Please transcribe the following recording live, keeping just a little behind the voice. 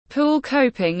Pool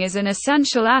coping is an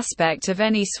essential aspect of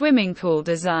any swimming pool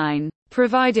design,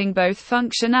 providing both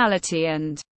functionality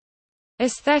and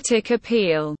aesthetic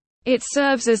appeal. It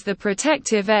serves as the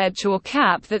protective edge or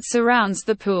cap that surrounds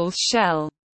the pool's shell,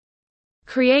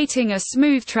 creating a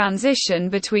smooth transition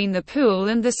between the pool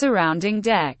and the surrounding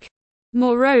deck.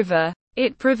 Moreover,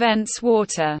 it prevents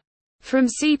water from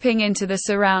seeping into the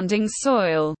surrounding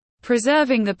soil,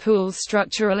 preserving the pool's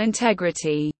structural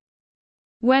integrity.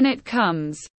 When it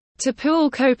comes to pool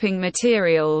coping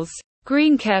materials,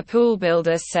 Greencare Pool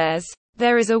Builder says,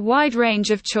 there is a wide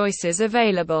range of choices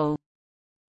available,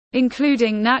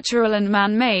 including natural and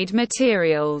man-made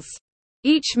materials.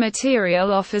 Each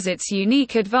material offers its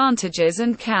unique advantages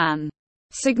and can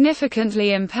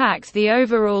significantly impact the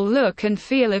overall look and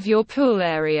feel of your pool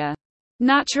area.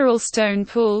 Natural stone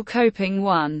pool coping.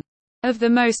 One of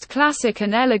the most classic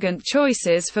and elegant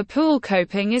choices for pool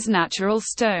coping is natural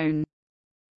stone.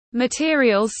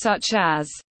 Materials such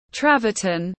as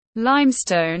travertine,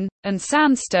 limestone, and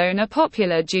sandstone are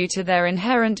popular due to their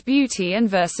inherent beauty and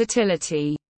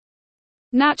versatility.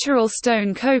 Natural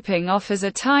stone coping offers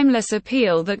a timeless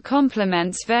appeal that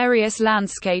complements various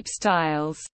landscape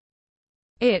styles.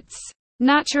 Its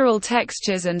natural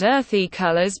textures and earthy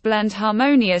colors blend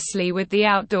harmoniously with the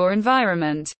outdoor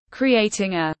environment,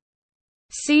 creating a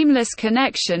seamless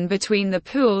connection between the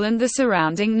pool and the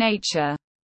surrounding nature.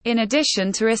 In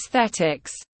addition to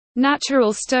aesthetics,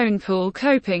 natural stone pool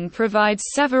coping provides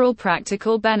several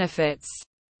practical benefits.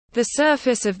 The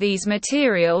surface of these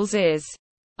materials is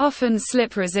often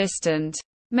slip-resistant,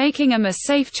 making them a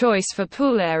safe choice for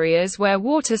pool areas where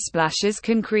water splashes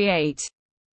can create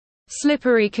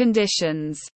slippery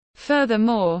conditions.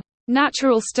 Furthermore,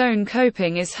 natural stone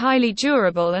coping is highly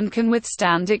durable and can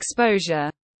withstand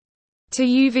exposure to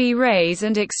UV rays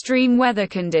and extreme weather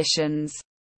conditions.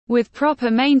 With proper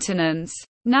maintenance,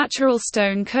 natural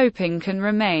stone coping can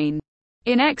remain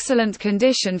in excellent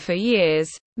condition for years,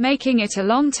 making it a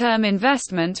long-term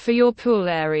investment for your pool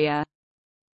area.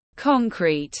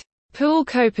 Concrete pool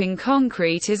coping.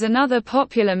 Concrete is another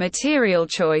popular material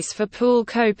choice for pool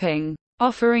coping,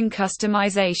 offering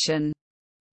customization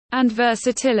and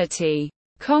versatility.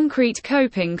 Concrete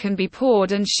coping can be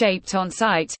poured and shaped on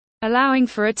site, allowing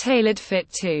for a tailored fit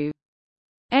to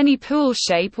any pool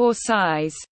shape or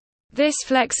size. This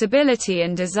flexibility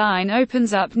in design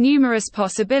opens up numerous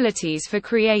possibilities for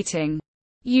creating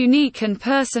unique and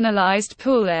personalized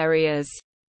pool areas.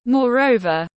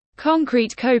 Moreover,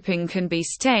 concrete coping can be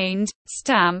stained,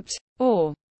 stamped,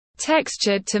 or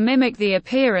textured to mimic the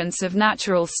appearance of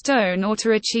natural stone or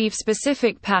to achieve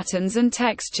specific patterns and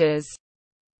textures.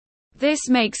 This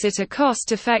makes it a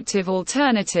cost-effective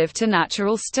alternative to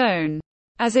natural stone,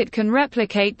 as it can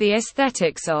replicate the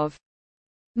aesthetics of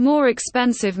more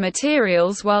expensive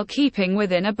materials while keeping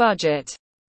within a budget.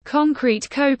 Concrete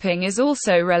coping is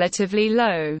also relatively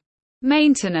low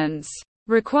maintenance,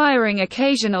 requiring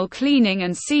occasional cleaning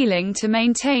and sealing to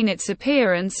maintain its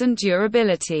appearance and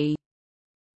durability.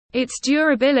 Its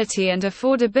durability and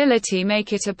affordability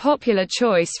make it a popular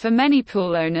choice for many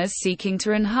pool owners seeking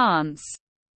to enhance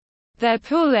their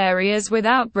pool areas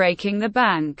without breaking the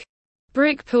bank.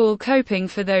 Brick pool coping.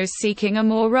 For those seeking a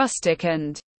more rustic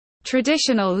and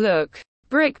traditional look,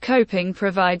 brick coping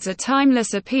provides a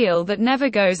timeless appeal that never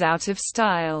goes out of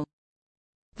style.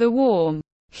 The warm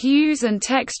hues and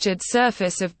textured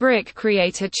surface of brick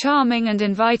create a charming and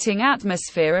inviting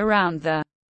atmosphere around the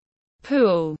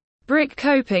pool. Brick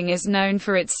coping is known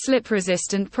for its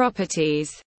slip-resistant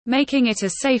properties, making it a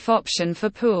safe option for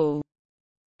pool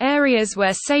areas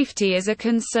where safety is a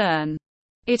concern.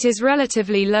 It is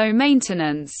relatively low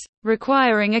maintenance,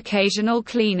 requiring occasional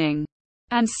cleaning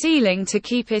and sealing to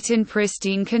keep it in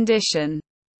pristine condition.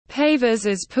 Pavers.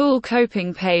 As pool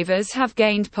coping, pavers have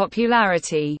gained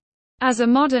popularity as a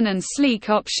modern and sleek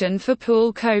option for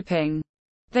pool coping.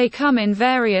 They come in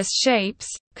various shapes,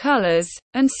 colors,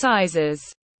 and sizes,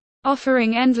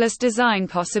 offering endless design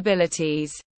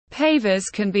possibilities. Pavers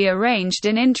can be arranged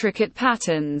in intricate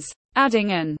patterns,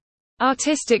 adding an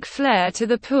artistic flair to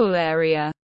the pool area.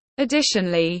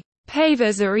 Additionally,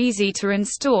 pavers are easy to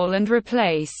install and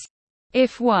replace.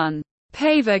 If one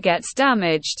paver gets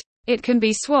damaged, it can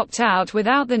be swapped out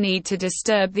without the need to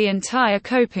disturb the entire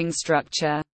coping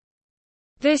structure.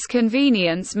 This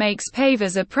convenience makes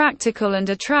pavers a practical and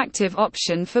attractive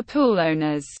option for pool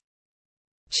owners.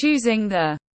 Choosing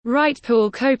the right pool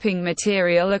coping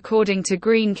material. According to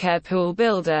Greencare Pool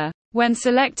Builder, when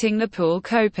selecting the pool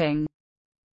coping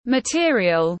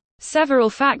material, several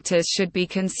factors should be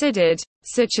considered,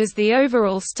 such as the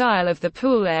overall style of the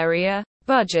pool area,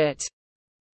 budget,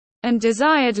 and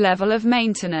desired level of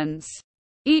maintenance.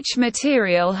 Each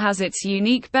material has its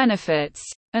unique benefits,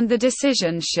 and the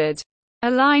decision should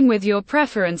align with your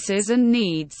preferences and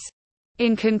needs.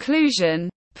 In conclusion,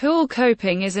 pool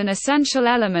coping is an essential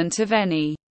element of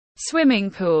any swimming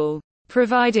pool,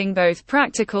 providing both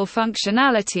practical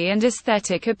functionality and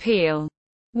aesthetic appeal.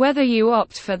 Whether you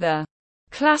opt for the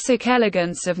classic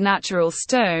elegance of natural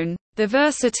stone, the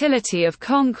versatility of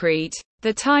concrete,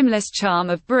 the timeless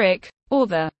charm of brick, or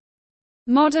the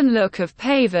modern look of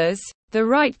pavers, the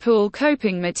right pool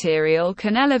coping material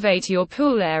can elevate your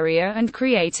pool area and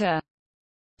create a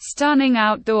stunning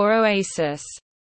outdoor oasis.